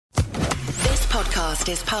podcast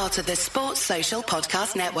is part of the Sports Social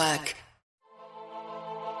Podcast Network.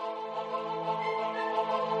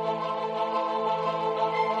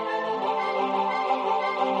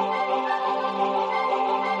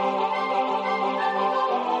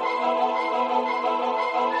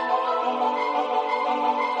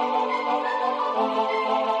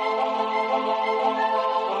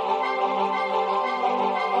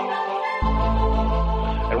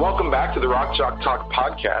 Welcome back to the Rock Chalk Talk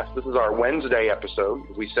podcast. This is our Wednesday episode.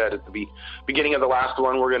 As we said at the beginning of the last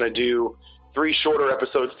one, we're going to do 3 shorter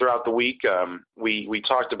episodes throughout the week. We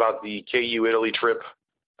talked about the KU Italy trip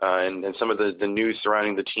and some of the news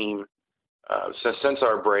surrounding the team since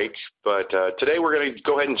our break. But today we're going to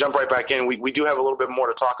go ahead and jump right back in. We do have a little bit more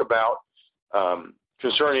to talk about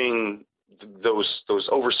concerning those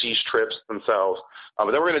overseas trips themselves.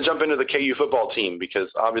 But then we're going to jump into the KU football team because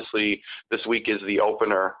obviously this week is the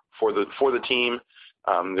opener for the team.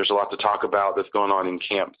 There's a lot to talk about that's going on in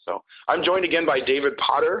camp. So I'm joined again by David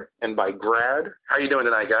Potter and by Grad. How are you doing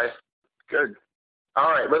tonight, guys? Good. All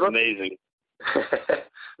right. Amazing.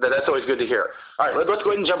 That's always good to hear. All right, let's go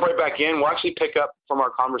ahead and jump right back in. We'll actually pick up from our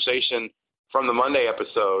conversation from the Monday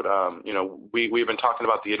episode. We've been talking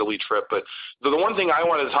about the Italy trip, but the one thing I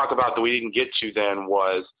wanted to talk about that we didn't get to then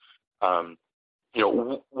was,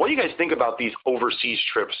 what do you guys think about these overseas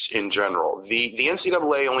trips in general? The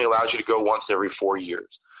NCAA only allows you to go once every 4 years,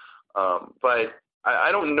 but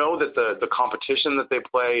I don't know that the competition that they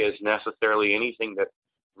play is necessarily anything that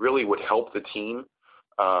really would help the team.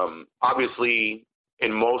 Obviously,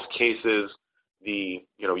 in most cases, the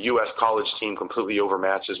U.S. college team completely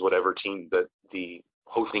overmatches whatever team that the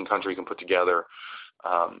hosting country can put together.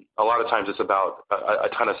 A lot of times it's about a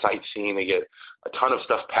ton of sightseeing. They get a ton of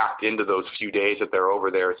stuff packed into those few days that they're over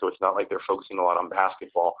there, so it's not like they're focusing a lot on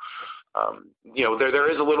basketball.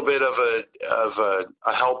 There is a little bit of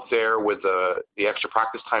a help there with the extra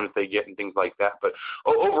practice time that they get and things like that. But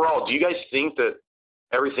overall, do you guys think that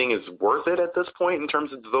everything is worth it at this point in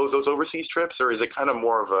terms of those overseas trips, or is it kind of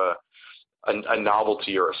more of a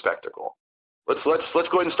novelty or a spectacle? Let's go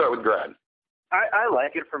ahead and start with Grad. I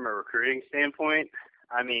like it from a recruiting standpoint.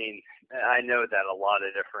 I mean, I know that a lot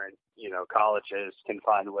of different, colleges can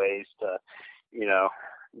find ways to,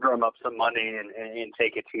 drum up some money and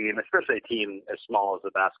take a team, especially a team as small as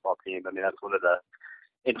the basketball team. I mean, that's one of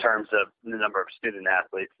in terms of the number of student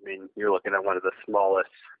athletes, I mean, you're looking at one of the smallest,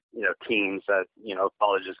 teams that,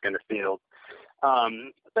 college is going to field.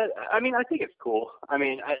 But I mean, I think it's cool. I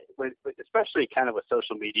mean, especially kind of with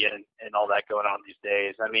social media and all that going on these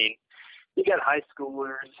days. I mean, you got high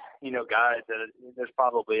schoolers, guys there's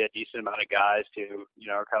probably a decent amount of guys who,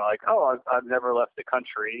 are kind of like, oh, I've never left the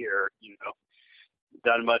country or,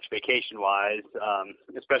 done much vacation wise,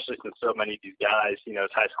 especially since so many of these guys, as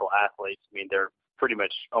high school athletes, I mean, they're pretty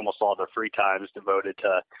much almost all their free time is devoted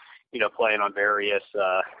to, playing on various,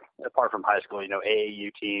 apart from high school, AAU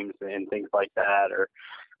teams and things like that, or,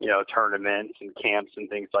 tournaments and camps and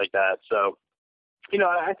things like that. So,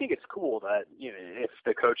 I think it's cool that, if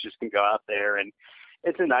the coaches can go out there and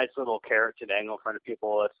it's a nice little carrot to dangle in front of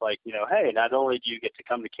people. It's like, hey, not only do you get to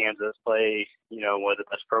come to Kansas, play, one of the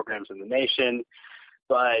best programs in the nation,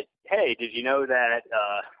 but hey, did you know that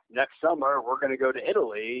next summer we're going to go to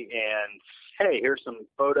Italy and hey, here's some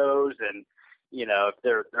photos and, if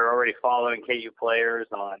they're already following KU players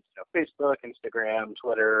on Facebook, Instagram,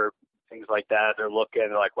 Twitter, things like that, they're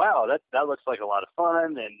like, wow, that looks like a lot of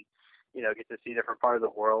fun and, get to see a different part of the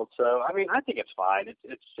world. So, I mean, I think it's fine.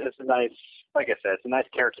 It's a nice, like I said, it's a nice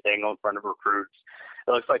carrot to dangle in front of recruits.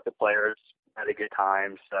 It looks like the players had a good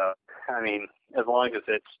time. So, I mean, as long as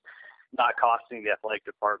it's not costing the athletic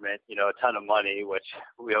department, a ton of money, which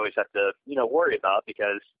we always have to, worry about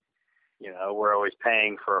because, we're always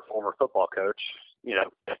paying for a former football coach.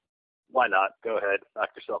 Why not? Go ahead, knock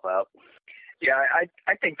yourself out. Yeah,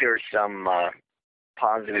 I think there's some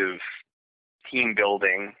positive team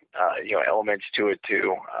building, elements to it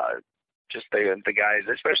too. Just the guys,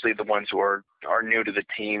 especially the ones who are new to the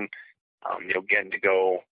team, getting to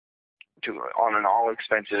go on an all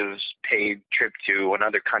expenses paid trip to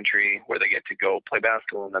another country where they get to go play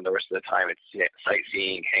basketball, and then the rest of the time it's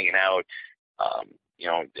sightseeing, hanging out,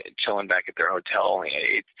 chilling back at their hotel.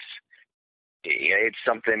 It's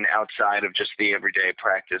something outside of just the everyday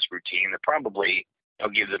practice routine that probably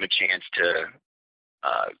gives them a chance to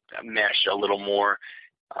mesh a little more.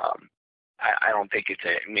 I don't think it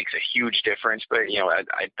makes a huge difference, but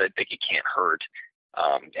I think it can't hurt.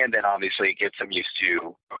 And then obviously it gets them used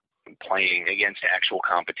to playing against actual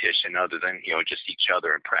competition other than just each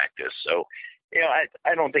other in practice. So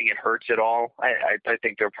I don't think it hurts at all. I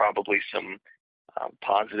think there are probably some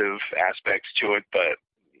positive aspects to it, but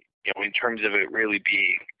in terms of it really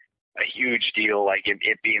being a huge deal, like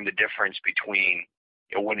it being the difference between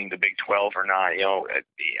winning the Big 12 or not,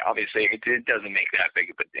 obviously it doesn't make that big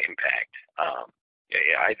of an impact.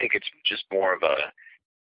 I think it's just more of a,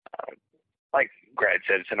 like Brad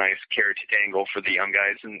said, it's a nice carrot to dangle for the young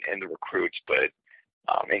guys and the recruits, but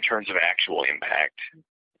in terms of actual impact,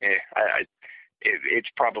 it's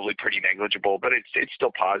probably pretty negligible, but it's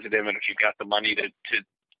still positive. And if you've got the money to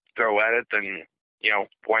throw at it, then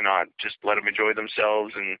why not just let them enjoy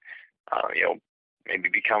themselves and maybe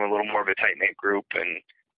become a little more of a tight knit group. And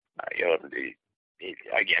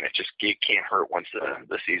again, it can't hurt once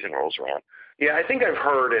the season rolls around. Yeah, I think I've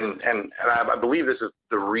heard, and I believe this is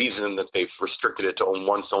the reason that they've restricted it to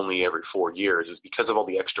once only every 4 years, is because of all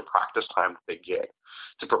the extra practice time that they get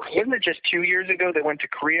to prepare. Wasn't it just 2 years ago they went to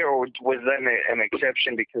Korea, or was that an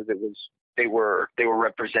exception because they were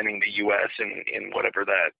representing the U.S. in whatever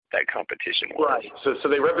that competition was? Right. So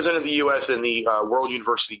they represented the U.S. in the World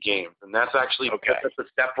University Games, and that's actually that's a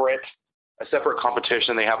separate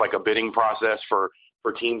competition. They have like a bidding process for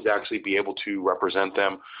teams to actually be able to represent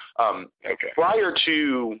them. Prior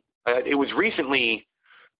to, it was recently,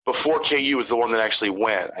 before KU was the one that actually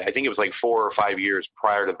went, I think it was like 4 or 5 years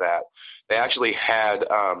prior to that, they actually had,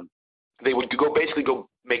 they would go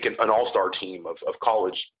make an all-star team of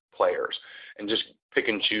college players and just pick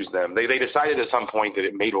and choose them. They decided at some point that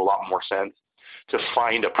it made a lot more sense to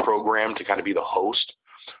find a program to kind of be the host,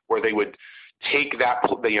 where they would take that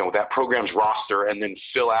program's roster and then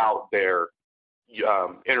fill out their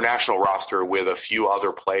international roster with a few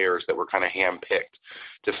other players that were kind of hand-picked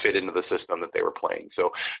to fit into the system that they were playing.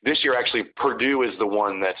 So this year, actually, Purdue is the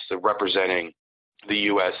one that's representing the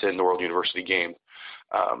U.S. in the World University Games.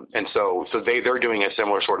 And so they're doing a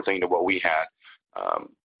similar sort of thing to what we had.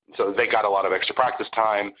 So they got a lot of extra practice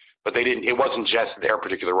time, but it wasn't just their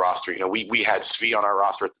particular roster. We had Svi on our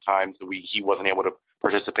roster at the time, so he wasn't able to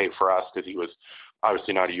participate for us because he was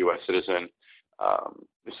obviously not a U.S. citizen.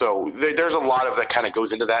 So there's a lot of that kind of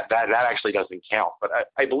goes into that. That actually doesn't count. But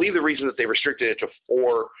I believe the reason that they restricted it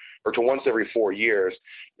to once every 4 years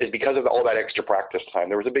is because of all that extra practice time.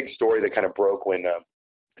 There was a big story that kind of broke when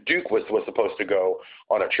Duke was supposed to go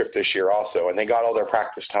on a trip this year also, and they got all their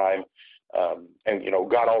practice time and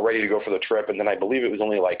got all ready to go for the trip. And then I believe it was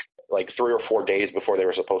only like 3 or 4 days before they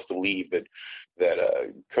were supposed to leave that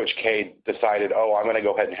Coach K decided, I'm going to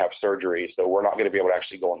go ahead and have surgery, so we're not going to be able to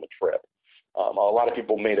actually go on the trip. A lot of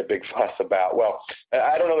people made a big fuss about,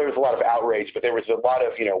 I don't know, there was a lot of outrage, but there was a lot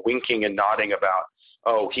of, winking and nodding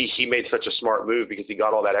about, he made such a smart move because he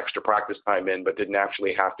got all that extra practice time in, but didn't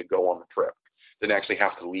actually have to go on the trip, didn't actually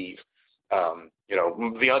have to leave.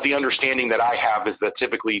 The understanding that I have is that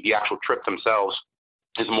typically the actual trip themselves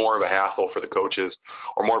is more of a hassle for the coaches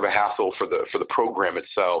or more of a hassle for the program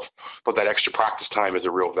itself, but that extra practice time is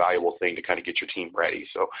a real valuable thing to kind of get your team ready.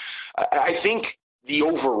 So I think the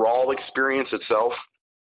overall experience itself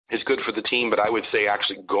is good for the team, but I would say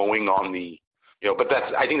actually going on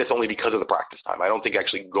I think that's only because of the practice time. I don't think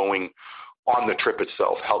actually going on the trip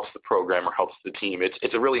itself helps the program or helps the team.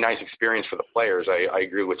 It's a really nice experience for the players. I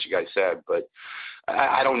agree with what you guys said, but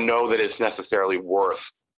I don't know that it's necessarily worth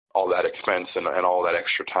all that expense and all that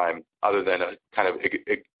extra time, other than a kind of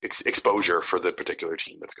exposure for the particular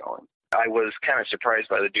team that's going. I was kind of surprised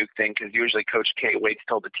by the Duke thing because usually Coach K waits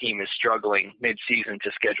till the team is struggling mid-season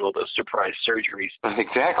to schedule those surprise surgeries.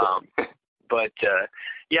 Exactly. But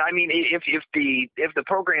I mean, if the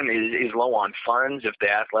program is low on funds, if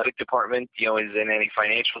the athletic department is in any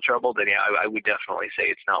financial trouble, then I would definitely say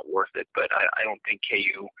it's not worth it. But I don't think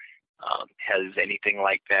KU has anything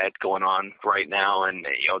like that going on right now, and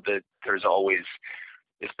there's always,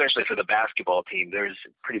 especially for the basketball team, there's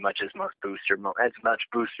pretty much as much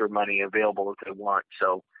booster money available as they want.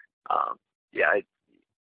 So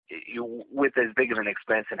with as big of an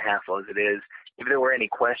expense and hassle as it is, if there were any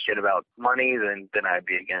question about money, then I'd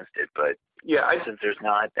be against it. But since there's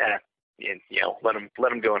not, let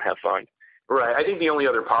them go and have fun. Right. I think the only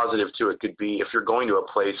other positive to it could be if you're going to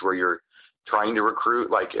a place where you're trying to recruit,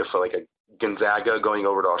 like if like a Gonzaga going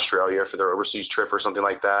over to Australia for their overseas trip or something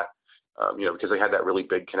like that, because they had that really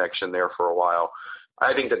big connection there for a while.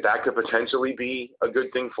 I think that could potentially be a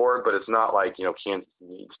good thing for it, but it's not like, Kansas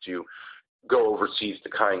needs to go overseas to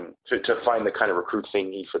find the kind of recruits they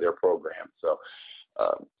need for their program. So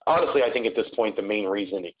honestly, I think at this point, the main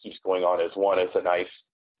reason it keeps going on is, one, it's a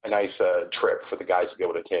nice trip for the guys to be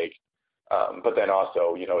able to take. But then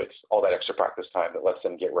also, it's all that extra practice time that lets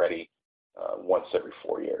them get ready once every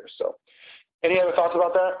 4 years. So any other thoughts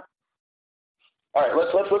about that? All right,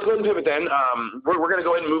 let's go into it then. We're going to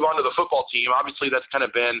go ahead and move on to the football team. Obviously, that's kind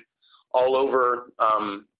of been all over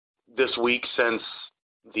this week since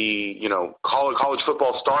college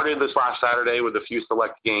football started this last Saturday with a few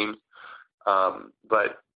select games,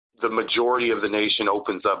 but the majority of the nation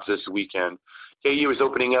opens up this weekend. KU is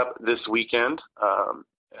opening up this weekend,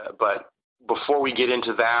 but before we get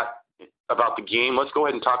into that about the game, let's go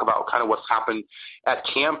ahead and talk about kind of what's happened at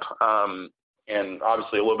camp, and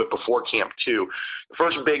obviously a little bit before camp too. The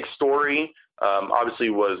first big story obviously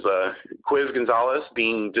was Quiz Gonzalez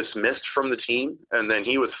being dismissed from the team, and then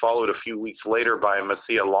he was followed a few weeks later by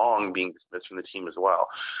Macia Long being dismissed from the team as well.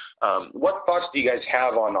 What thoughts do you guys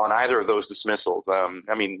have on either of those dismissals?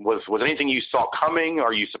 Was anything you saw coming?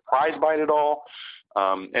 Are you surprised by it at all?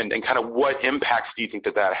 And kind of what impacts do you think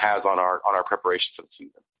that has on our preparation for the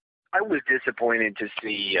season? I was disappointed to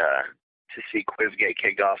see Quiz get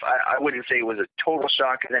kicked off. I wouldn't say it was a total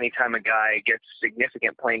shock, because anytime a guy gets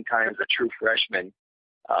significant playing time as a true freshman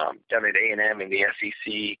down at A&M in the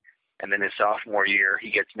SEC, and then his sophomore year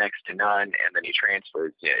he gets next to none, and then he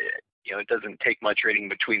transfers. It doesn't take much reading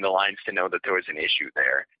between the lines to know that there was an issue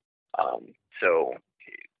there. So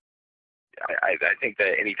I think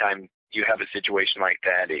that anytime you have a situation like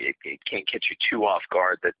that, it can't catch you too off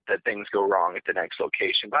guard that things go wrong at the next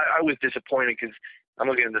location. But I was disappointed because I'm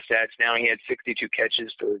looking at the stats now. He had 62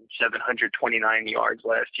 catches for 729 yards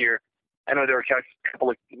last year. I know there were a couple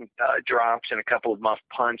of drops and a couple of muffed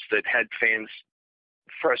punts that had fans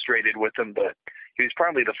frustrated with him, but he was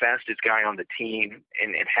probably the fastest guy on the team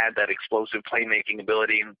and had that explosive playmaking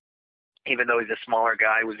ability. And even though he's a smaller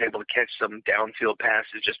guy, he was able to catch some downfield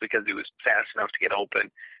passes just because he was fast enough to get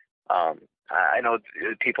open. I know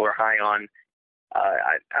people are high on.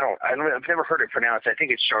 I've never heard it pronounced. I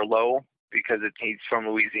think it's Charlot, because he's from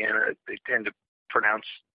Louisiana. They tend to pronounce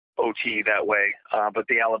OT that way. But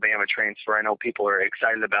the Alabama transfer, I know people are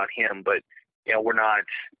excited about him, but we're not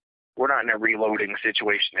in a reloading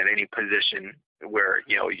situation at any position where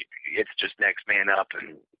it's just next man up,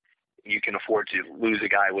 and you can afford to lose a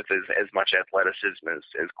guy with as much athleticism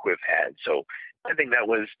as Quiv had. So I think that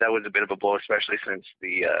was a bit of a blow, especially since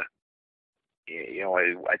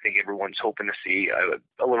I think everyone's hoping to see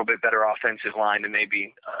a little bit better offensive line and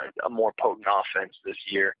maybe a more potent offense this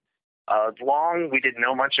year. Long, we didn't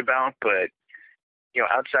know much about, but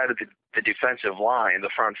outside of the defensive line, the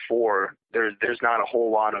front four, there's not a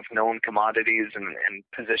whole lot of known commodities and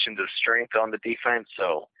positions of strength on the defense.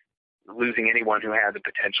 So losing anyone who had the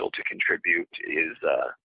potential to contribute is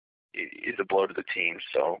a blow to the team.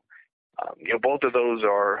 So both of those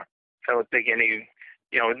are. I don't think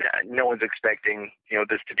no one's expecting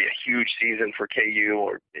this to be a huge season for KU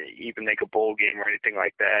or even make a bowl game or anything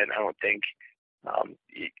like that. I don't think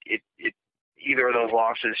either of those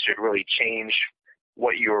losses should really change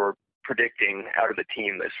what you're predicting out of the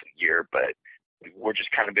team this year, but we're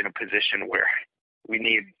just kind of in a position where we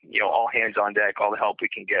need all hands on deck, all the help we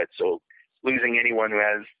can get. So losing anyone who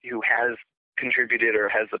has contributed or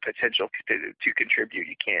has the potential to contribute,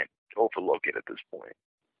 you can't overlook it at this point.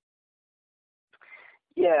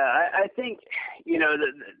 Yeah, I think,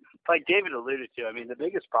 like David alluded to, the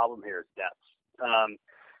biggest problem here is depth.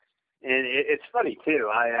 And it's funny, too.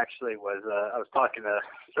 I actually I was talking to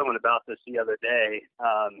someone about this the other day.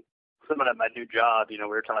 Someone at my new job, we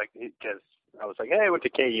were talking because I was like, hey, I went to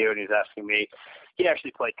KU, and he's asking me. He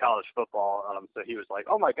actually played college football. So he was like,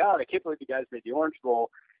 oh, my God, I can't believe you guys made the Orange Bowl.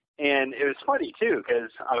 And it was funny, too,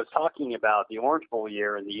 because I was talking about the Orange Bowl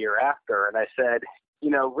year and the year after, and I said,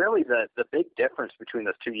 really the big difference between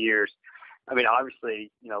those 2 years,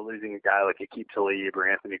 obviously, losing a guy like Aqib Talib or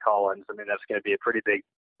Anthony Collins, that's going to be a pretty big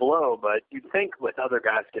blow, but you'd think with other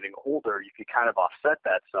guys getting older, you could kind of offset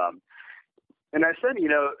that some. And I said,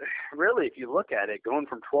 really, if you look at it, going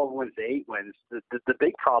from 12 wins to 8 wins, the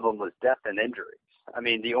big problem was depth and injuries.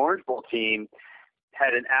 The Orange Bowl team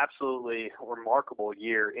had an absolutely remarkable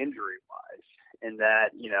year injury-wise in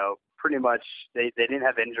that, pretty much they didn't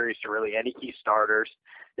have injuries to really any key starters.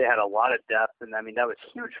 They had a lot of depth, and that was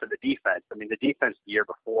huge for the defense. The defense the year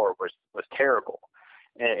before was terrible.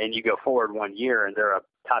 And you go forward 1 year, and they're a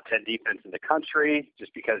top 10 defense in the country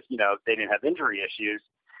just because, they didn't have injury issues.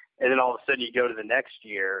 And then all of a sudden you go to the next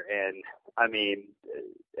year, and,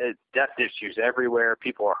 depth issues everywhere.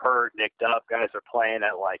 People are hurt, nicked up. Guys are playing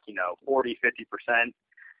at 40, 50%.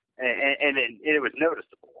 And it was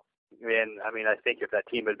noticeable. And, I think if that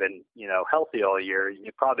team had been, healthy all year,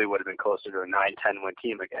 you probably would have been closer to a 9-10 win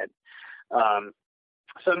team again.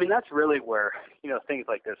 So, that's really where, things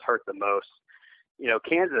like this hurt the most.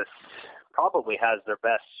 Kansas probably has their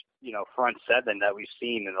best, front seven that we've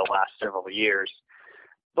seen in the last several years.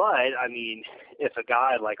 But, if a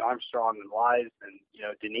guy like Armstrong and Wise and,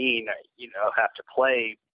 Deneen, have to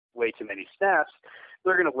play way too many snaps,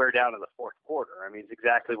 they're going to wear down in the fourth quarter. I mean, it's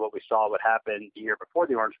exactly what we saw what happened the year before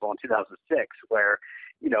the Orange Bowl in 2006, where,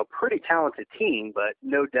 pretty talented team, but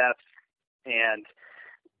no depth. And,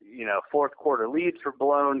 fourth quarter leads were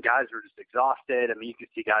blown. Guys were just exhausted. I mean, you could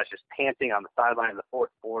see guys just panting on the sideline in the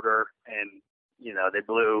fourth quarter. And, they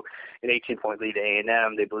blew an 18-point lead to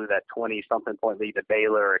A&M. They blew that 20-something point lead to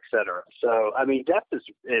Baylor, et cetera. So, I mean, depth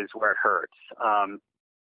is where it hurts.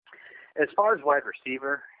 As far as wide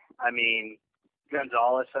receiver, I mean,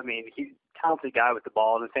 Gonzalez, he's a talented guy with the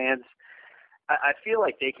ball in his hands. I feel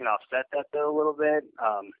like they can offset that, though, a little bit.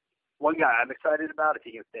 One guy I'm excited about, if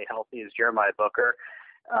he can stay healthy, is Jeremiah Booker.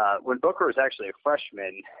 When Booker was actually a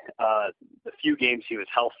freshman, the few games he was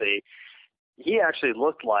healthy, he actually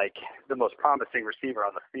looked like the most promising receiver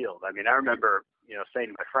on the field. I mean, I remember,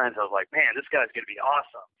 saying to my friends, I was like, man, this guy's going to be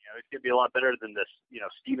awesome. He's going to be a lot better than this,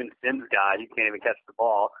 Steven Sims guy who can't even catch the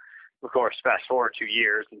ball. Of course, fast forward 2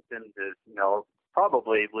 years, and Sims is,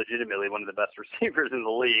 probably legitimately one of the best receivers in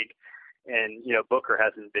the league. And, Booker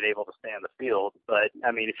hasn't been able to stay on the field. But,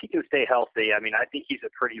 I mean, if he can stay healthy, I think he's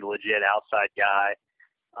a pretty legit outside guy.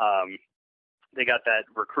 They got that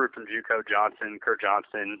recruit from JUCO, Kurt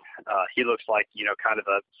Johnson. He looks like, kind of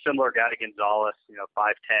a similar guy to Gonzalez,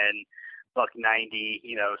 5'10", $190,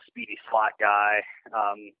 speedy slot guy.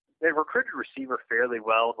 They've recruited receiver fairly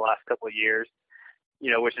well the last couple of years,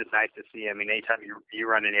 which is nice to see. I mean, anytime you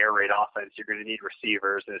run an air raid offense, you're going to need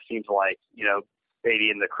receivers. And it seems like,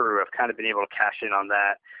 Beatty and the crew have kind of been able to cash in on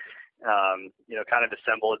that. Kind of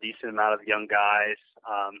assemble a decent amount of young guys.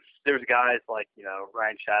 There's guys like,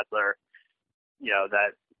 Ryan Shadler,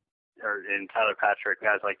 and Tyler Patrick,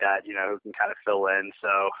 guys like that, who can kind of fill in.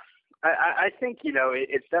 So I think,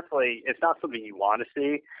 it's not something you want to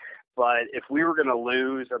see, but if we were going to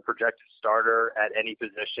lose a projected starter at any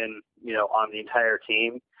position, on the entire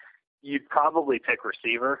team, you'd probably pick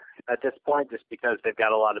receiver at this point, just because they've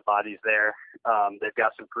got a lot of bodies there.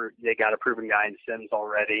 They got a proven guy in Sims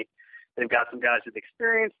already. They've got some guys with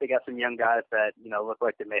experience. They got some young guys that, look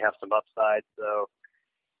like they may have some upside. So,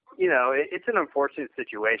 it's an unfortunate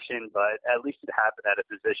situation, but at least it happened at a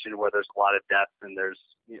position where there's a lot of depth and there's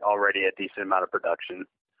already a decent amount of production.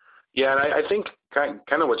 Yeah, and I think kind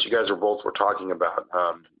of what you guys were talking about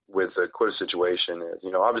with the Quiz situation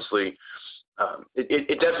is, obviously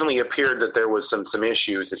it definitely appeared that there was some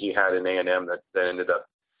issues that he had in A&M that ended up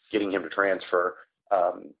getting him to transfer.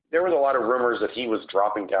 There was a lot of rumors that he was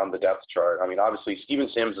dropping down the depth chart. I mean, obviously, Steven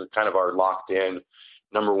Sims is kind of our locked-in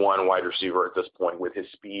number one wide receiver at this point with his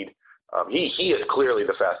speed. He is clearly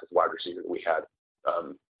the fastest wide receiver that we had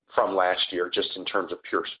from last year, just in terms of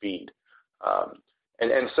pure speed.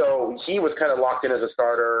 And so he was kind of locked in as a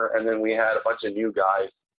starter, and then we had a bunch of new guys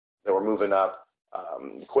that were moving up.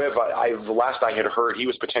 Quiv, the last I had heard, he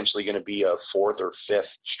was potentially going to be a fourth or fifth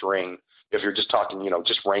string if you're just talking,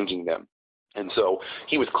 just ranging them. And so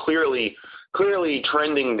he was clearly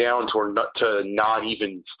trending down to not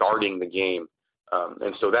even starting the game.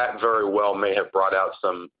 And so that very well may have brought out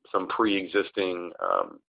some pre-existing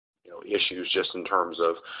issues just in terms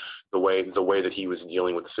of the way that he was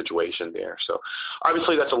dealing with the situation there. So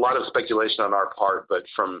obviously that's a lot of speculation on our part, but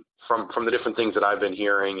from the different things that I've been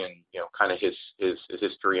hearing and kind of his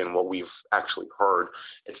history and what we've actually heard,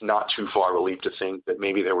 it's not too far a leap to think that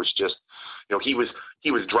maybe there was just he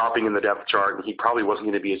was dropping in the depth chart, and he probably wasn't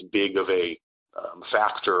going to be as big of a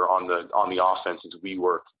factor on the offense as we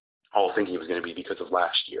were all thinking he was going to be because of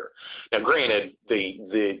last year. Now, granted,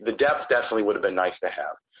 the depth definitely would have been nice to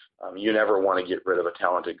have. You never want to get rid of a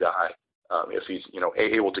talented guy if he's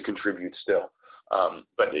able to contribute still.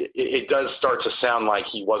 But it does start to sound like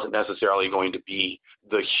he wasn't necessarily going to be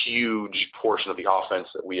the huge portion of the offense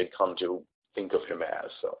that we had come to think of him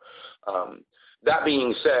as. So that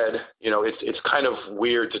being said, it's kind of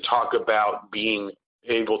weird to talk about being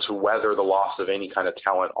able to weather the loss of any kind of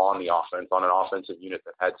talent on the offense, on an offensive unit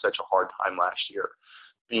that had such a hard time last year,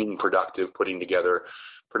 being productive, putting together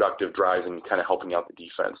productive drives and kind of helping out the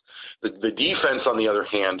defense. The defense, on the other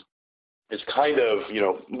hand, is kind of,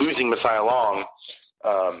 losing Messiah Long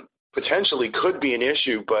potentially could be an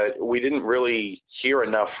issue, but we didn't really hear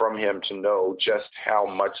enough from him to know just how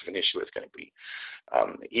much of an issue it's going to be.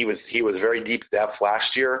 He was very deep depth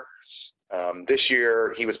last year. This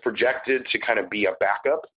year, he was projected to kind of be a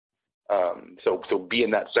backup, so be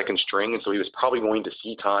in that second string, and so he was probably going to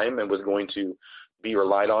see time and was going to be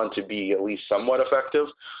relied on to be at least somewhat effective.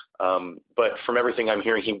 But from everything I'm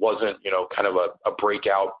hearing, he wasn't, kind of a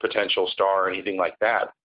breakout potential star or anything like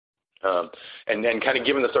that. And then kind of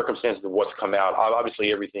given the circumstances of what's come out,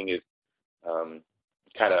 obviously everything is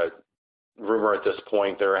kind of rumor at this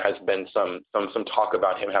point. There has been some talk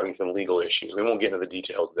about him having some legal issues. We won't get into the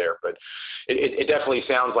details there, but it definitely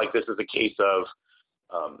sounds like this is a case of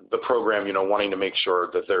the program, wanting to make sure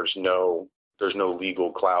that there's no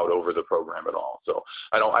legal cloud over the program at all. So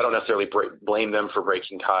I don't necessarily blame them for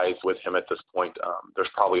breaking ties with him at this point. There's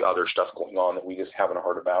probably other stuff going on that we just haven't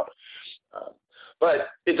heard about. But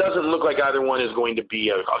it doesn't look like either one is going to be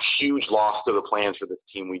a huge loss to the plans for this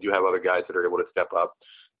team. We do have other guys that are able to step up.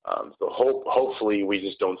 So hopefully we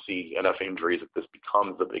just don't see enough injuries that this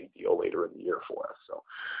becomes a big deal later in the year for us. So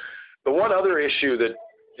the one other issue that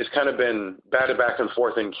has kind of been batted back and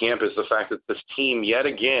forth in camp is the fact that this team yet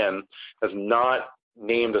again has not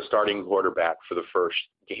named a starting quarterback for the first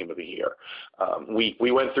game of the year.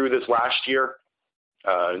 We went through this last year.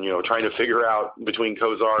 Trying to figure out between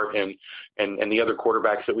Cozart and the other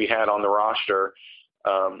quarterbacks that we had on the roster,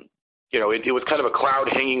 it was kind of a cloud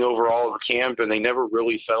hanging over all of camp, and they never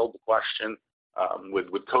really settled the question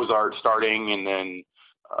with Cozart starting, and then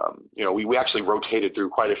we actually rotated through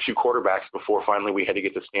quite a few quarterbacks before finally we had to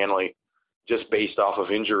get to Stanley, just based off of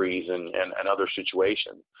injuries and other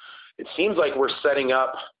situations. It seems like we're setting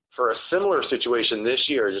up for a similar situation this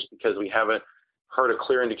year, just because we haven't heard a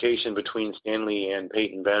clear indication between Stanley and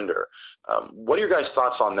Peyton Bender. What are your guys'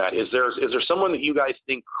 thoughts on that? Is there someone that you guys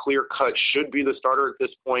think clear-cut should be the starter at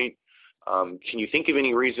this point? Can you think of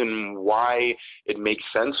any reason why it makes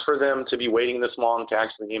sense for them to be waiting this long to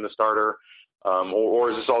actually name the starter?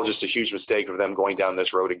 Or is this all just a huge mistake of them going down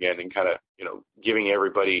this road again and kind of, giving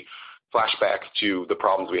everybody flashbacks to the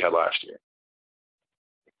problems we had last year?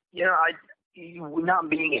 Not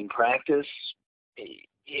being in practice,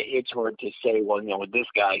 it's hard to say, this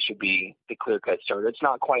guy should be the clear-cut starter. It's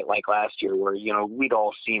not quite like last year where, we'd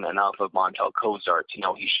all seen enough of Montel Cozart to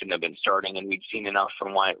know he shouldn't have been starting, and we'd seen enough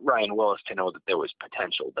from Ryan Willis to know that there was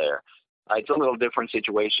potential there. It's a little different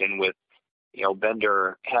situation with,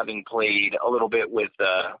 Bender having played a little bit with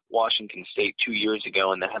Washington State 2 years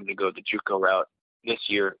ago and then having to go the JUCO route this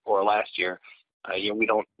year or last year. We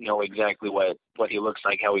don't know exactly what he looks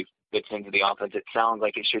like, how he fits into the offense. It sounds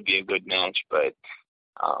like it should be a good match, but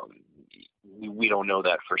we don't know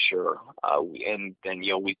that for sure. And then,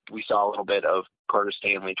 we saw a little bit of Carter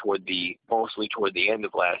Stanley mostly toward the end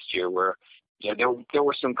of last year where, there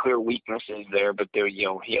were some clear weaknesses there, but there,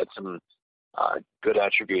 he had some good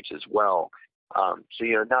attributes as well. So,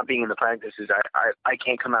 not being in the practices, I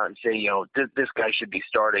can't come out and say, this guy should be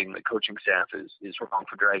starting. The coaching staff is wrong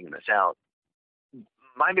for dragging this out.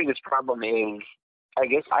 My biggest problem is, I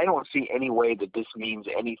guess I don't see any way that this means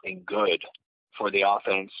anything good for the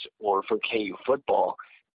offense or for KU football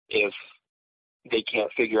if they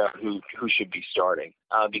can't figure out who should be starting.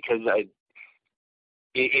 Because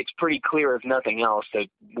it's pretty clear, if nothing else, that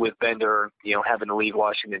with Bender, having to leave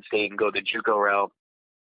Washington State and go the JUCO route,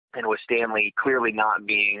 and with Stanley clearly not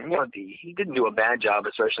being, he didn't do a bad job,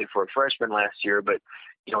 especially for a freshman last year, but,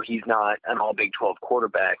 he's not an all Big 12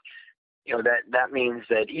 quarterback. That means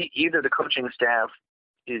that either the coaching staff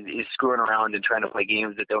is screwing around and trying to play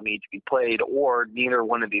games that don't need to be played, or neither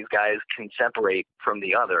one of these guys can separate from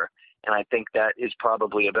the other. And I think that is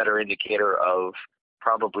probably a better indicator of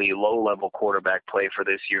probably low-level quarterback play for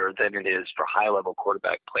this year than it is for high-level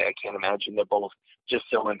quarterback play. I can't imagine they're both just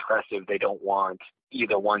so impressive they don't want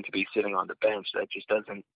either one to be sitting on the bench. That just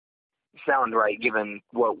doesn't sound right given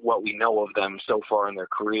what we know of them so far in their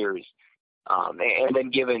careers. And then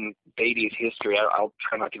given Beatty's history, I'll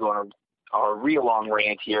try not to go on a real long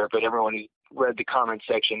rant here, but everyone who read the comment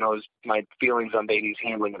section knows my feelings on Beatty's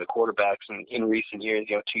handling of the quarterbacks. And in recent years,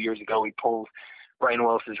 2 years ago, we pulled Ryan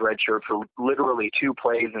Willis's red shirt for literally 2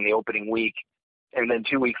 plays in the opening week. And then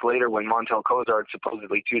 2 weeks later, when Montel Cozart's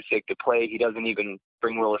supposedly too sick to play, he doesn't even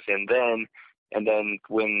bring Willis in then. And then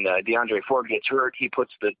when DeAndre Ford gets hurt, he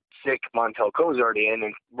puts the sick Montel Cozart in,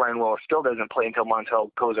 and Ryan Willis still doesn't play until Montel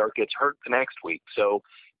Cozart gets hurt the next week. So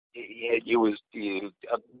it was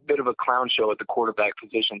a bit of a clown show at the quarterback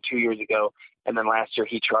position 2 years ago. And then last year,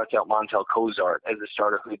 he trots out Montel Cozart as a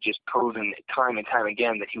starter who had just proven time and time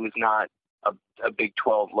again that he was not a Big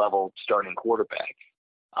 12 level starting quarterback.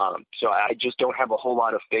 So I just don't have a whole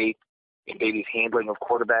lot of faith in Beatty's handling of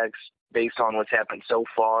quarterbacks based on what's happened so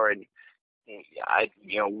far. And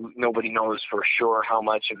nobody knows for sure how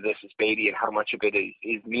much of this is Beatty and how much of it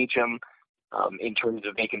is Meacham in terms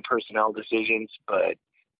of making personnel decisions. But,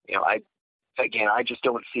 I just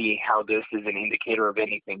don't see how this is an indicator of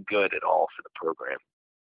anything good at all for the program.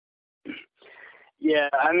 Yeah,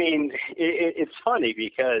 I mean, it's funny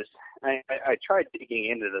because I tried digging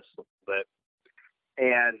into this a little bit.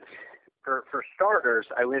 And for starters,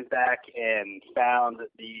 I went back and found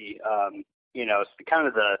the kind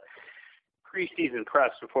of the preseason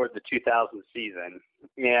press before the 2000 season,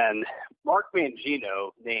 and Mark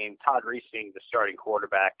Mangino named Todd Reesing the starting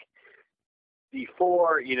quarterback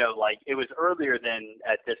before, it was earlier than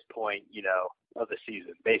at this point, of the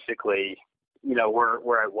season. Basically,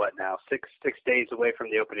 we're at what now? Six days away from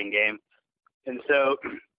the opening game. And so,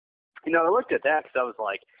 I looked at that because I was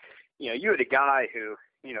like, you had a guy who,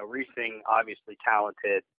 Reesing, obviously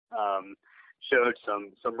talented, showed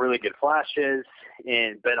some really good flashes,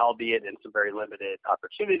 but albeit in some very limited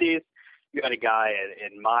opportunities. You had a guy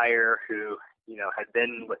in Meyer who, had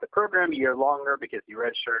been with the program a year longer because he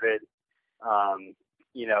redshirted.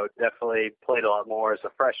 Definitely played a lot more as a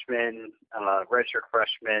freshman, redshirt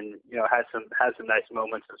freshman. Has some nice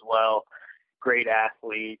moments as well. Great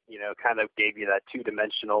athlete. Kind of gave you that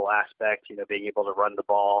two-dimensional aspect. Being able to run the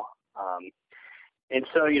ball. And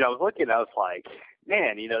so, I was looking. I was like,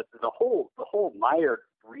 man, the whole Meyer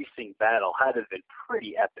Reesing battle had to have been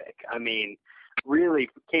pretty epic. I mean, really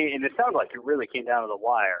came, and it sounded like it really came down to the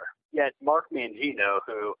wire. Yet Mark Mangino,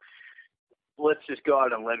 who, let's just go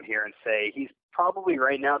out on a limb here and say he's probably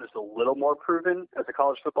right now just a little more proven as a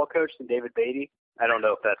college football coach than David Beatty. I don't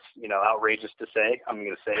know if that's, outrageous to say. I'm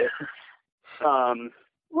going to say it. A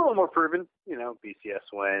little more proven,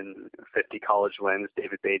 BCS win, 50 college wins.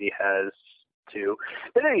 David Beatty has 2.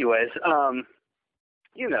 But anyways,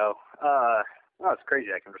 it's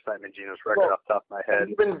crazy. I can recite Mangino's record off the top of my head.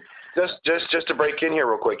 Even just to break in here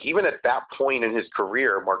real quick, even at that point in his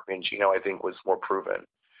career, Mark Mangino, I think, was more proven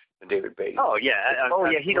than David Beatty. Oh yeah,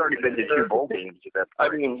 he'd already been to 2 bowl games at that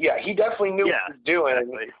point. I mean, yeah, he definitely knew what he was doing.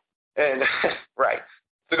 Exactly. And right.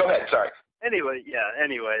 So go ahead. Sorry. Anyways,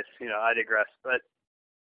 I digress. But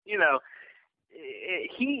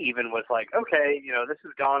he even was like, okay, this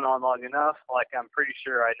has gone on long enough. Like, I'm pretty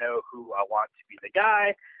sure I know who I want to be the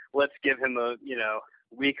guy. Let's give him a,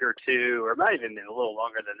 week or 2, or might even a little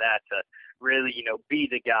longer than that, to really, be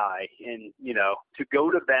the guy and, to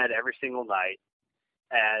go to bed every single night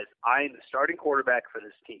as I am the starting quarterback for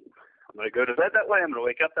this team. I'm going to go to bed that way. I'm going to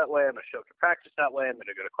wake up that way. I'm going to show up to practice that way. I'm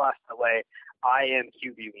going to go to class that way. I am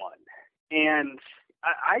QB1. And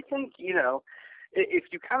I think, if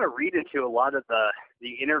you kind of read into a lot of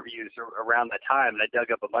the interviews around that time, and I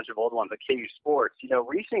dug up a bunch of old ones at KU Sports,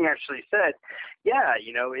 Reesing actually said, yeah,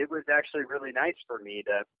 it was actually really nice for me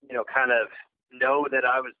to, kind of know that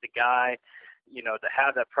I was the guy, to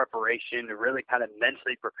have that preparation, to really kind of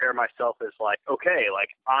mentally prepare myself as like, okay, like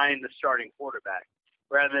I'm the starting quarterback,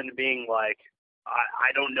 rather than being like,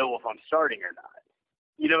 I don't know if I'm starting or not.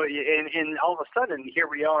 And all of a sudden, here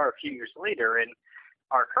we are a few years later, and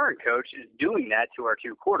our current coach is doing that to our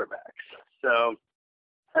 2 quarterbacks. So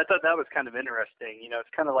I thought that was kind of interesting. It's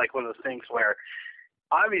kind of like one of those things where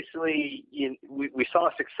obviously we saw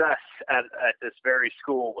success at this very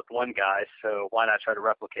school with one guy, so why not try to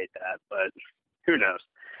replicate that? But who knows?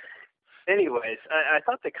 Anyways, I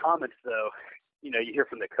thought the comments, though, you hear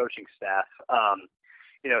from the coaching staff,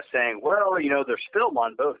 saying, well, there's film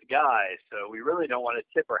on both guys, so we really don't want to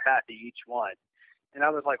tip our hat to each one. And I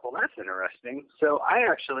was like, well, that's interesting. So I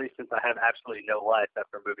actually, since I have absolutely no life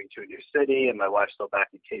after moving to a new city and my wife's still back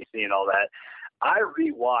in KC and all that, I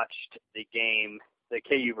rewatched the game, the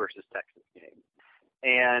KU versus Texas game.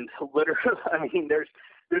 And literally, I mean, there's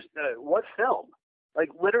what film? Like,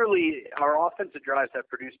 literally, our offensive drives that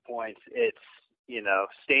produce points, it's,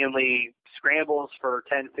 Stanley scrambles for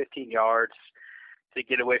 10, 15 yards to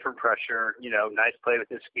get away from pressure, nice play with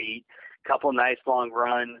his feet, couple nice long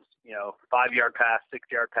runs, 5-yard pass,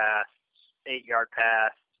 6-yard pass, 8-yard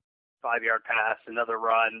pass, 5-yard pass, another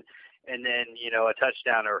run, and then, a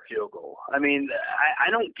touchdown or a field goal. I mean, I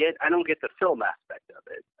don't get the film aspect of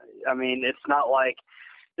it. I mean, it's not like,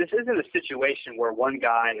 this isn't a situation where one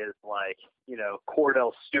guy is like,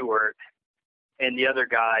 Cordell Stewart and the other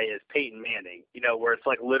guy is Peyton Manning, where it's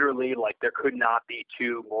like literally like there could not be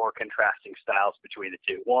 2 more contrasting styles between the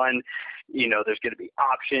 2. One, there's going to be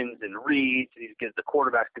options and reads. The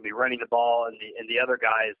quarterback's going to be running the ball, and the other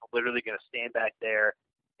guy is literally going to stand back there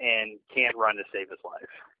and can't run to save his life.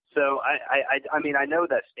 So I mean, I know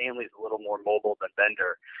that Stanley's a little more mobile than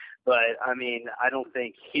Bender, but I mean, I don't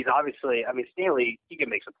think he's obviously. I mean, Stanley, he can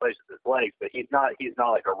make some plays with his legs, but he's not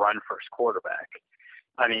like a run first quarterback.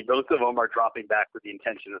 I mean, both of them are dropping back with the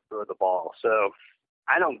intention to throw the ball. So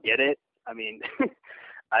I don't get it. I mean,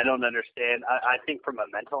 I don't understand. I think from a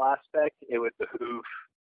mental aspect, it would behoove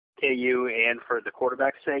KU and for the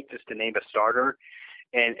quarterback's sake just to name a starter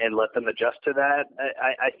and let them adjust to that.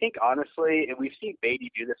 I think, honestly, and we've seen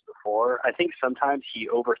Beatty do this before, I think sometimes he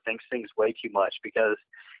overthinks things way too much because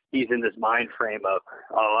he's in this mind frame of,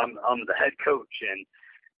 oh, I'm the head coach and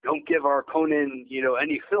don't give our opponent,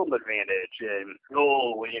 any film advantage, and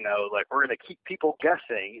like we're going to keep people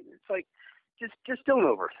guessing. It's like, just don't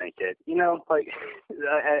overthink it. Like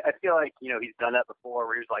I feel like, he's done that before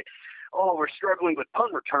where he's like, oh, we're struggling with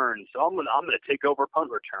punt returns, so I'm gonna take over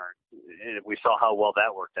punt return. And we saw how well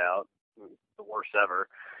that worked out. The worst ever.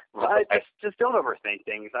 But just don't overthink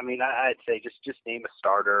things. I mean, I'd say just name a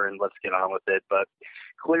starter and let's get on with it. But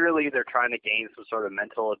clearly they're trying to gain some sort of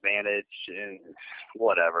mental advantage and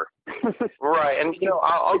whatever. Right. And,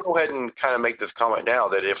 I'll go ahead and kind of make this comment now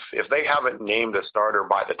that if they haven't named a starter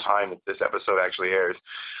by the time that this episode actually airs,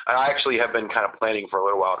 I actually have been kind of planning for a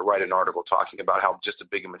little while to write an article talking about how just a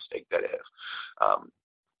big a mistake that is.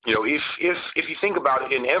 If you think about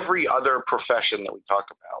it, in every other profession that we talk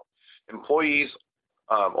about, employees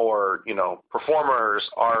or performers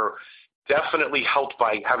are definitely helped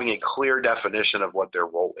by having a clear definition of what their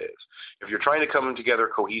role is. If you're trying to come together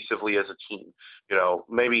cohesively as a team,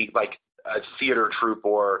 maybe like a theater troupe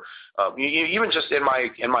or even just in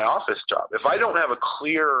my office job, if I don't have a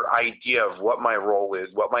clear idea of what my role is,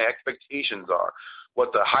 what my expectations are,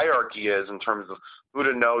 what the hierarchy is in terms of who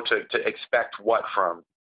to know to expect what from,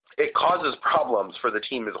 it causes problems for the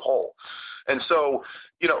team as a whole. And so,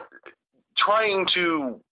 trying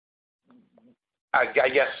to, I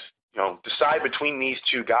guess, decide between these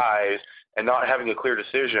two guys and not having a clear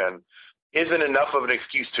decision isn't enough of an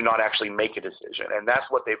excuse to not actually make a decision. And that's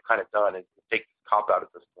what they've kind of done, is take the cop out at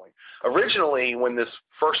this point. Originally, when this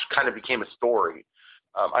first kind of became a story,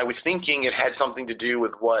 I was thinking it had something to do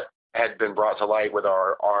with what had been brought to light with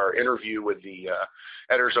our interview with the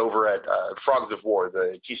editors over at Frogs of War,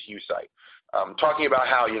 the TCU site, talking about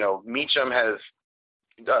how, Meacham has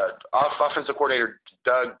offensive coordinator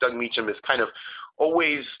Doug Meacham has kind of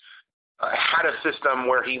always had a system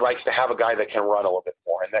where he likes to have a guy that can run a little bit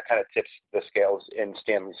more, and that kind of tips the scales in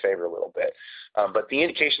Stanley's favor a little bit. But the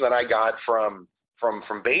indication that I got from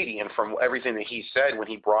Beatty and from everything that he said when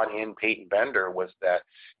he brought in Peyton Bender was that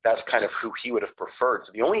that's kind of who he would have preferred.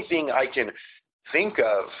 So the only thing I can think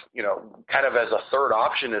of, kind of as a third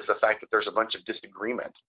option is the fact that there's a bunch of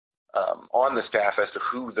disagreement on the staff as to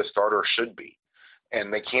who the starter should be.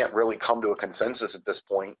 And they can't really come to a consensus at this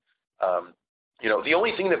point. The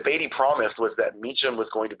only thing that Beatty promised was that Meacham was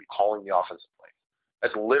going to be calling the offensive play.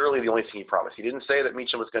 That's literally the only thing he promised. He didn't say that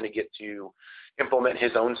Meacham was going to get to implement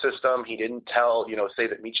his own system. He didn't say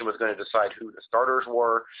that Meacham was going to decide who the starters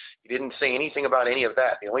were. He didn't say anything about any of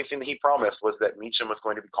that. The only thing that he promised was that Meacham was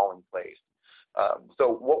going to be calling plays.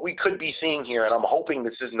 So what we could be seeing here, and I'm hoping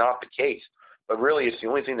this is not the case, but really it's the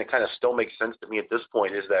only thing that kind of still makes sense to me at this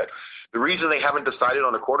point, is that the reason they haven't decided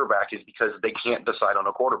on a quarterback is because they can't decide on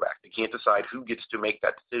a quarterback. They can't decide who gets to make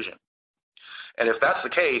that decision. And if that's the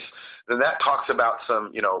case, then that talks about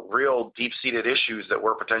some, real deep-seated issues that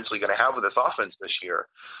we're potentially going to have with this offense this year.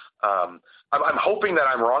 I'm hoping that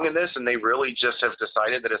I'm wrong in this, and they really just have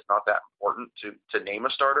decided that it's not that important to name a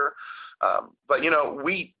starter. But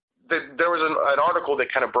there was an article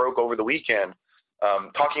that kind of broke over the weekend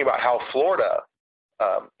talking about how Florida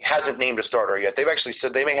hasn't named a starter yet. They've actually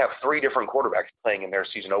said they may have 3 different quarterbacks playing in their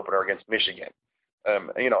season opener against Michigan. And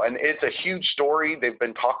it's a huge story. They've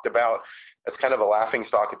been talked about as kind of a laughing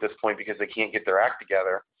stock at this point because they can't get their act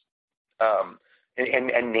together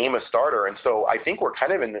and name a starter. And so I think we're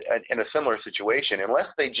kind of in a similar situation, unless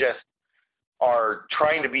they just are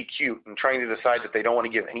trying to be cute and trying to decide that they don't want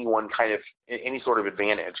to give anyone kind of any sort of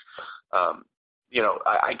advantage.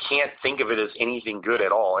 I can't think of it as anything good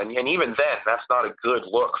at all. And even then, that's not a good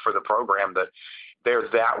look for the program, that they're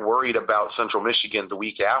that worried about Central Michigan the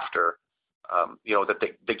week after,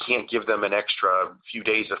 that they can't give them an extra few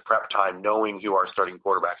days of prep time knowing who our starting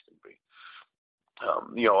quarterbacks can be.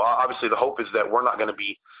 Obviously the hope is that we're not going to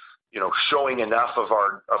be, showing enough of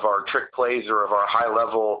our trick plays or of our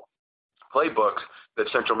high-level playbook that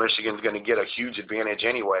Central Michigan is going to get a huge advantage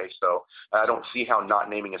anyway. So I don't see how not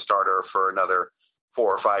naming a starter for another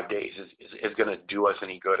 4 or 5 days is going to do us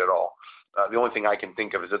any good at all. The only thing I can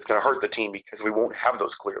think of is it's going to hurt the team because we won't have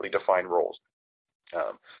those clearly defined roles.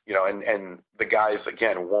 And the guys,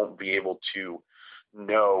 again, won't be able to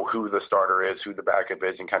know who the starter is, who the backup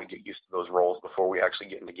is, and kind of get used to those roles before we actually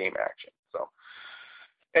get into game action. So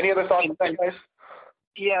any other thoughts on that, guys?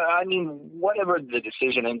 Yeah, I mean, whatever the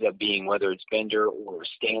decision ends up being, whether it's Bender or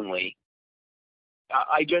Stanley,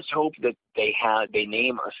 I just hope that they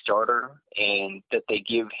name a starter and that they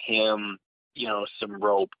give him, some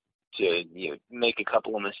rope to make a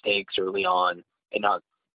couple of mistakes early on and not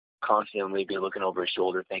constantly be looking over his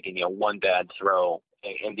shoulder thinking, one bad throw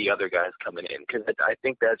and the other guy's coming in. Because I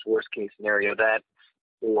think that's worst case scenario, that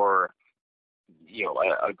or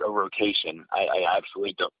a rotation. I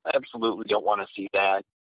absolutely don't want to see that.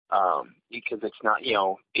 because it's not,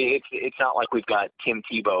 it's not like we've got Tim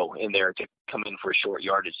Tebow in there to come in for short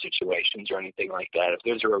yardage situations or anything like that. If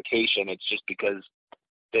there's a rotation, it's just because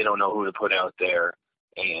they don't know who to put out there,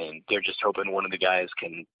 and they're just hoping one of the guys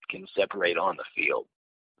can separate on the field.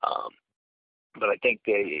 But I think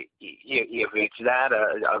if it's that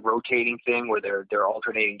a rotating thing where they're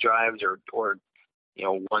alternating drives, or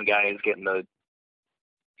one guy is getting the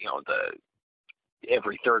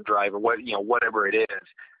every third drive, or whatever it is,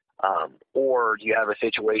 or do you have a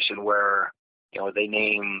situation where they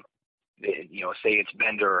name, say it's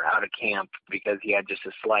Bender out of camp because he had just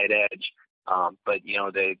a slight edge, but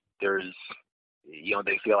they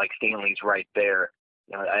feel like Stanley's right there.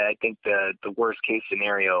 I think the worst case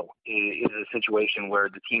scenario is a situation where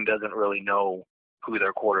the team doesn't really know who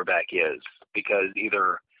their quarterback is, because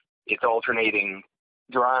either it's alternating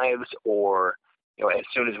drives, or as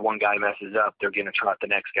soon as one guy messes up, they're going to trot the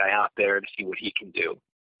next guy out there to see what he can do.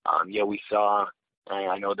 We saw,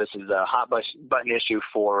 I know this is a hot button issue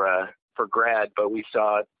for Grad, but we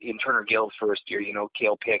saw in Turner Gill's first year,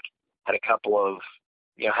 Cale Pick had a couple of,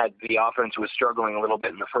 had the offense was struggling a little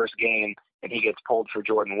bit in the first game, and he gets pulled for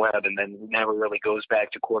Jordan Webb, and then never really goes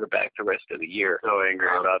back to quarterback the rest of the year. So angry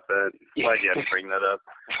about that. Why'd you have to bring that up?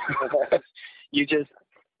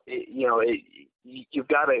 You've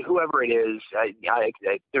got to, whoever it is,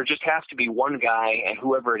 there just has to be one guy, and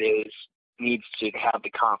whoever it is needs to have the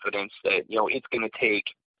confidence that, it's going to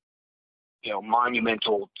take,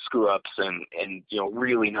 monumental screw-ups and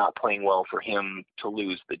really not playing well for him to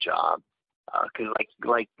lose the job. Because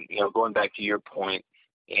going back to your point,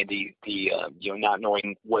 Andy, the not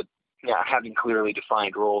knowing what, having clearly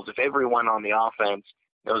defined roles. If everyone on the offense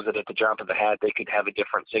knows that at the drop of the hat they could have a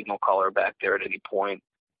different signal caller back there at any point,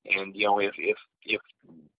 and if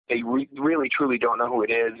they really truly don't know who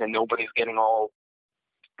it is, and nobody's getting all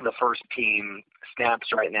the first team snaps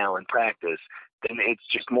right now in practice, then it's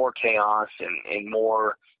just more chaos and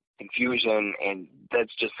more confusion, and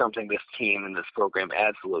that's just something this team and this program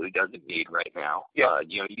absolutely doesn't need right now. Yeah.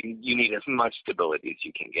 You need as much stability as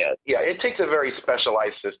you can get. Yeah, it takes a very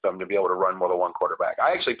specialized system to be able to run more than one quarterback.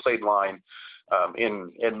 I actually played line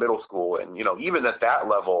in middle school, and even at that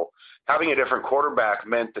level, having a different quarterback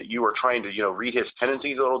meant that you were trying to read his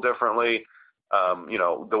tendencies a little differently.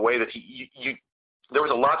 The way that there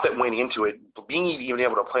was a lot that went into it. Being even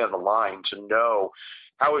able to play on the line, to know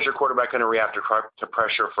how is your quarterback going to react to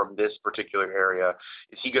pressure from this particular area?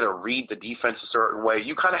 Is he going to read the defense a certain way?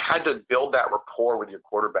 You kind of had to build that rapport with your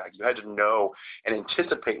quarterback. You had to know and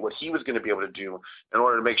anticipate what he was going to be able to do in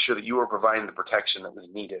order to make sure that you were providing the protection that was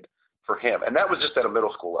needed for him. And that was just at a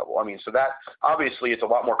middle school level. I mean, so that obviously it's a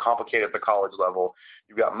lot more complicated at the college level.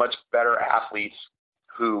 You've got much better athletes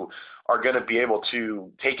who are going to be able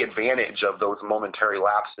to take advantage of those momentary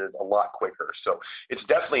lapses a lot quicker. So it's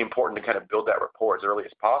definitely important to kind of build that rapport as early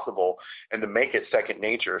as possible and to make it second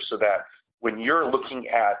nature, so that when you're looking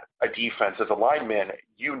at a defense as a lineman,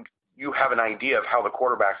 you have an idea of how the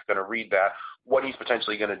quarterback's going to read that, what he's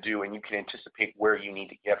potentially going to do, and you can anticipate where you need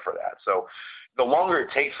to get for that. So the longer it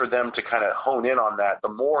takes for them to kind of hone in on that, the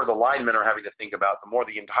more the linemen are having to think about, the more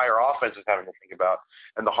the entire offense is having to think about,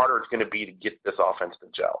 and the harder it's going to be to get this offense to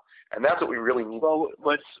gel. And that's what we really need. Well,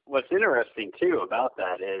 what's interesting, too, about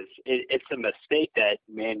that is it's a mistake that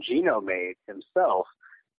Mangino made himself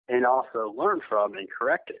and also learned from and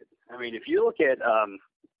corrected. I mean, if you look at,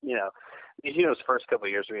 Mangino's first couple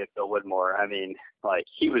of years we had Bill Whitmore, I mean,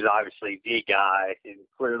 he was obviously the guy and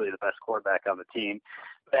clearly the best quarterback on the team.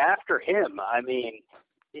 But after him, I mean,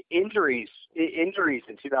 injuries in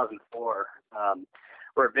 2004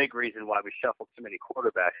 were a big reason why we shuffled so many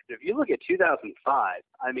quarterbacks. If you look at 2005,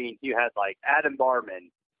 I mean, you had Adam Barman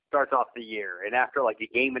starts off the year, and after a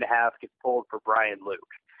game and a half gets pulled for Brian Luke.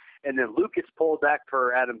 And then Luke gets pulled back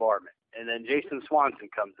for Adam Barman. And then Jason Swanson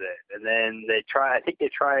comes in. And then they tried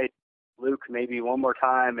Luke maybe one more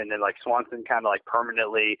time, and then Swanson kind of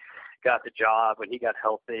permanently got the job when he got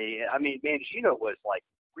healthy. I mean, Mangino was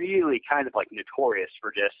really kind of notorious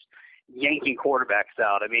for just yanking quarterbacks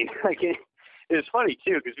out. I mean, it was funny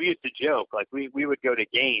too, because we used to joke, we would go to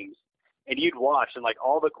games and you'd watch, and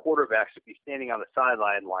all the quarterbacks would be standing on the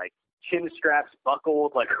sideline chin straps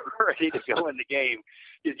buckled, ready to go in the game,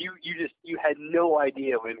 because you had no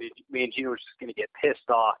idea when Mangino was just going to get pissed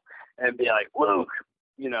off and be like, Luke,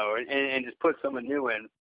 and just put someone new in.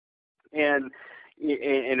 And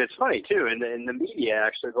it's funny too, in the media,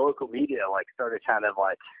 actually, the local media started kind of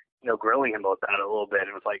grilling him about that a little bit. And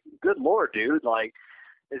it was good Lord, dude,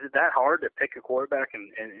 is it that hard to pick a quarterback and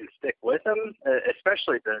stick with him?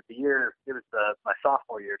 Especially the year, it was my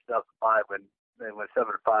sophomore year, 2005, when They went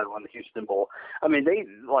 7-5, won the Houston Bowl. I mean,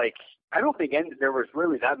 I don't think there was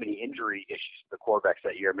really that many injury issues to the quarterbacks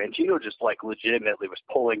that year. Mangino just legitimately was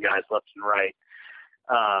pulling guys left and right.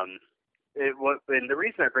 And the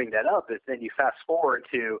reason I bring that up is then you fast forward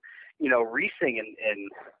to, Reesing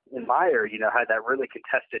and Meyer, had that really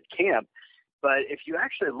contested camp. But if you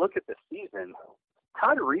actually look at the season,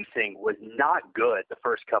 Todd Reesing was not good the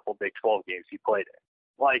first couple Big 12 games he played in.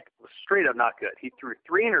 Straight up not good. He threw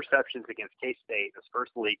 3 interceptions against K-State, his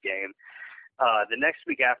first league game. The next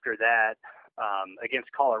week after that,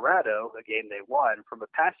 against Colorado, a game they won, from a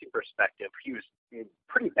passing perspective, he was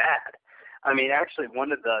pretty bad. I mean, actually,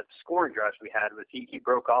 one of the scoring drives we had was he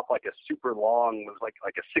broke off a super long, it was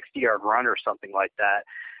like a 60-yard run or something like that.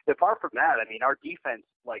 Apart from that, I mean, our defense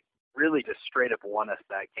really just straight up won us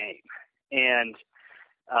that game. And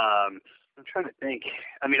I'm trying to think.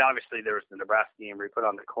 I mean, obviously there was the Nebraska game where he put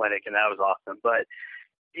on the clinic, and that was awesome. But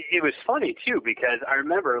it was funny too, because I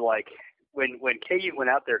remember when KU went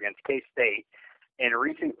out there against K-State and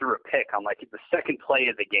Reesing threw a pick on the second play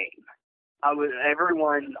of the game.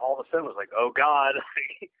 Everyone all of a sudden was like, oh God,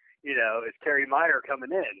 is Kerry Meyer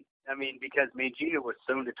coming in? I mean, because Mangino was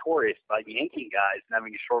so notorious by yanking guys and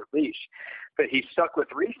having a short leash, but he stuck with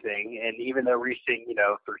Reesing. And even though Reesing,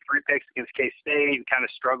 threw 3 picks against K-State and kind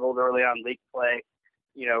of struggled early on league play,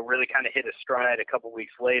 really kind of hit a stride a couple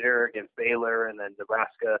weeks later against Baylor and then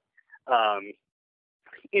Nebraska.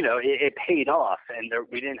 It paid off, and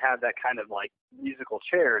we didn't have that kind of musical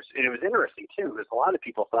chairs. And it was interesting too, because a lot of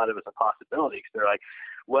people thought it was a possibility. Because they're like,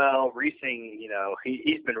 well, Reesing,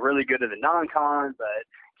 he's been really good in the non-con, but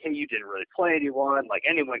KU didn't really play anyone.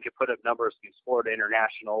 Anyone could put up numbers against Florida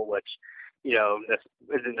International, which,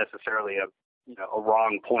 isn't necessarily a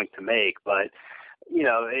wrong point to make. But,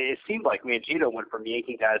 it seemed like Mangino went from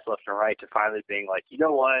yanking guys left and right to finally being like, you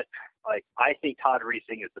know what? I think Todd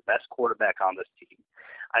Reesing is the best quarterback on this team.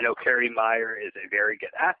 I know Kerry Meyer is a very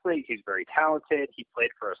good athlete. He's very talented. He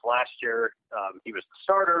played for us last year. He was the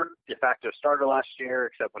starter, de facto starter last year,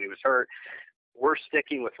 except when he was hurt. We're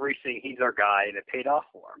sticking with Reesing. He's our guy, and it paid off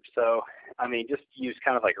for him. So, I mean, just to use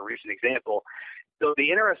kind of a recent example, it'll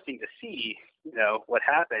be interesting to see, what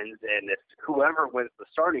happens, and if whoever wins the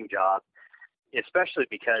starting job, especially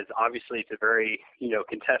because obviously it's a very,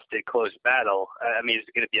 contested, close battle. I mean, it's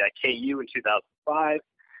going to be like KU in 2005,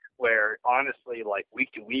 where honestly,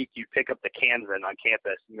 week to week, you pick up the Kansan on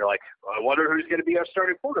campus, and you're like, I wonder who's going to be our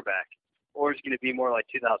starting quarterback. Or it's going to be more like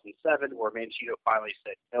 2007, where Mangino finally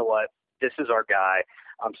said, you know what, this is our guy.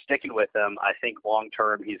 I'm sticking with him. I think long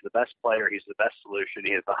term, he's the best player. He's the best solution.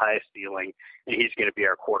 He has the highest ceiling, and he's going to be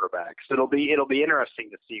our quarterback. So it'll be interesting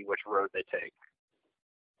to see which road they take.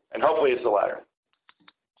 And hopefully it's the latter.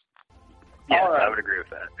 Yeah, right. I would agree with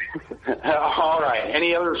that. All right.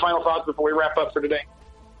 Any other final thoughts before we wrap up for today?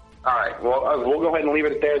 All right. Well, we'll go ahead and leave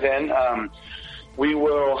it there then. We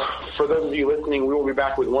will, for those of you listening, we will be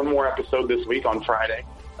back with one more episode this week on Friday.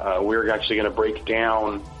 We're actually going to break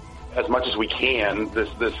down as much as we can this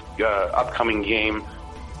upcoming game,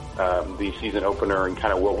 the season opener, and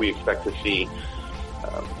kind of what we expect to see.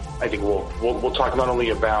 I think we'll talk not only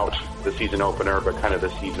about the season opener, but kind of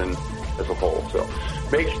the season as a whole. So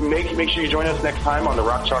make sure you join us next time on the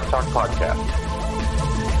Rock Chalk Talk podcast.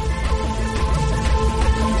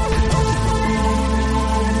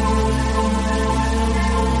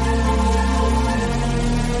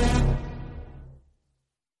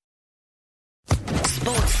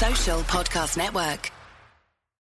 Sports Social Podcast Network.